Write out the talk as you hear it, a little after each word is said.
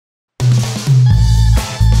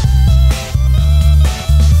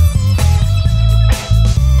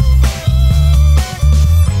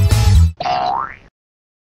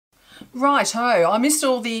Righto, I missed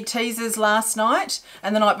all the teasers last night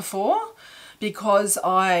and the night before because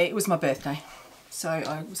it was my birthday. So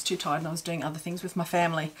I was too tired and I was doing other things with my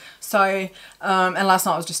family. So, and last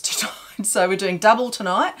night I was just too tired. So we're doing double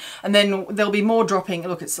tonight and then there'll be more dropping.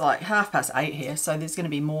 Look, it's like 8:30 here. So there's going to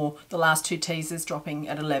be more, the last 2 teasers dropping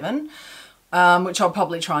at 11, which I'll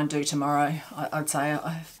probably try and do tomorrow, I'd say.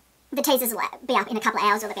 The teasers will be up in a couple of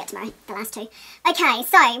hours or they'll be up tomorrow, the last 2. Okay,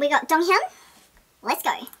 so we got DONGYUN. Let's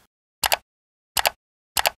go.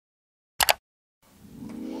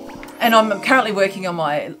 And I'm currently working on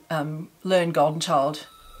my Learn Goldenchild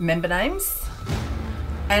member names.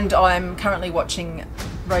 And I'm currently watching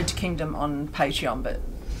Road to Kingdom on Patreon, but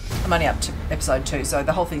I'm only up to episode 2, so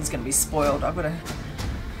the whole thing's going to be spoiled. I've got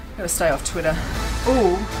to stay off Twitter.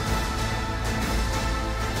 Ooh.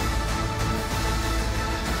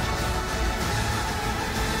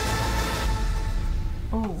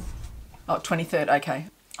 Ooh. Oh, 23rd, okay.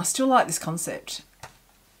 I still like this concept.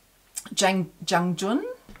 JANGUN?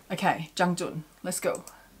 Okay, JANGUN, let's go.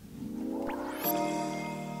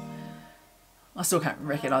 I still can't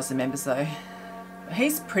recognise the members though. But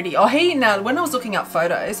he's pretty. Oh, now when I was looking up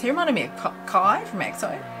photos, he reminded me of Kai from EXO.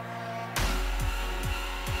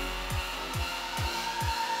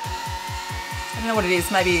 I don't know what it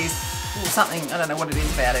is, maybe he's something, I don't know what it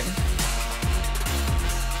is about him.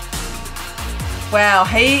 Wow,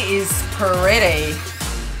 he is pretty.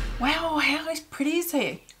 Wow, how pretty is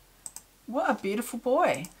he? What a beautiful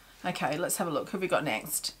boy. Okay, let's have a look. Who have we got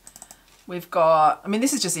next? We've got, I mean,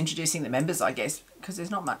 this is just introducing the members, I guess, because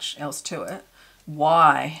there's not much else to it.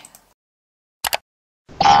 Why?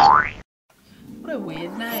 What a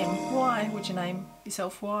weird name. Why would you name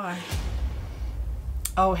yourself Why?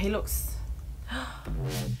 Oh, he looks...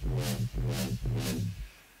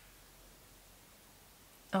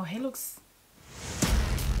 Oh, he looks...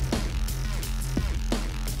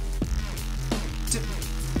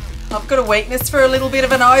 I've got a weakness for a little bit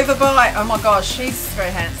of an overbite. Oh my gosh, he's very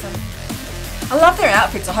handsome. I love their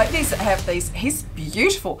outfits. I hope these have these. He's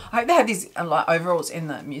beautiful. I hope they have these like overalls in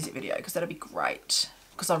the music video because that'd be great.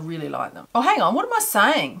 Because I really like them. Oh, hang on. What am I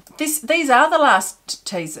saying? These are the last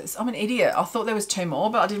teasers. I'm an idiot. I thought there was 2 more,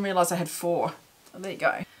 but I didn't realise I had 4. Oh, there you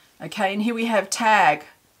go. Okay, and here we have Tag.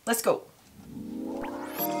 Let's go.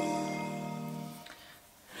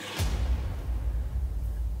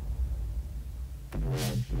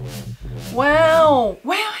 Wow.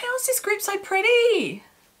 Wow, how is this group so pretty?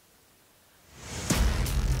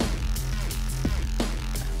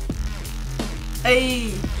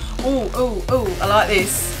 Hey. Oh, oh, oh, I like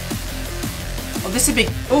this. Oh, this would be,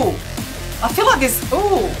 oh. I feel like there's,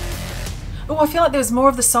 oh. Oh, I feel like there was more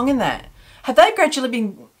of the song in that. Have they gradually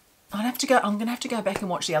been, I'm going to have to go back and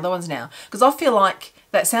watch the other ones now. Because I feel like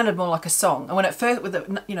that sounded more like a song. And when it first, with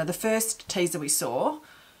the, you know, the first teaser we saw,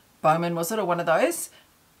 Bowman was it, or one of those?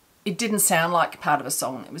 It didn't sound like part of a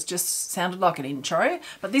song. It was just sounded like an intro.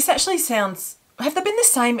 But this actually sounds, have they been the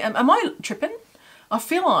same? Am I tripping? I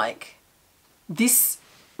feel like this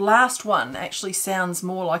last one actually sounds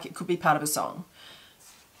more like it could be part of a song.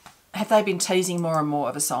 Have they been teasing more and more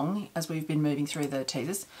of a song as we've been moving through the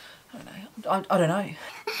teasers? I don't know. I don't know.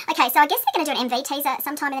 Okay, so I guess they're going to do an MV teaser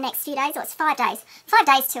sometime in the next few days, or it's 5 days. 5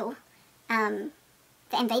 days till the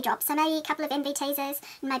MV drops. So maybe a couple of MV teasers,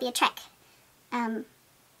 and maybe a track.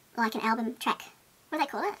 Like an album track. What do they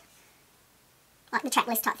call it? Like the track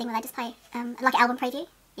list type thing where they just play, like an album preview.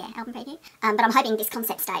 Yeah, album preview. But I'm hoping this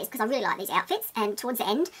concept stays because I really like these outfits. And towards the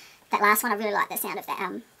end, that last one, I really like the sound of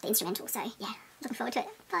the instrumental. So yeah, looking forward to it.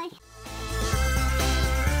 Bye.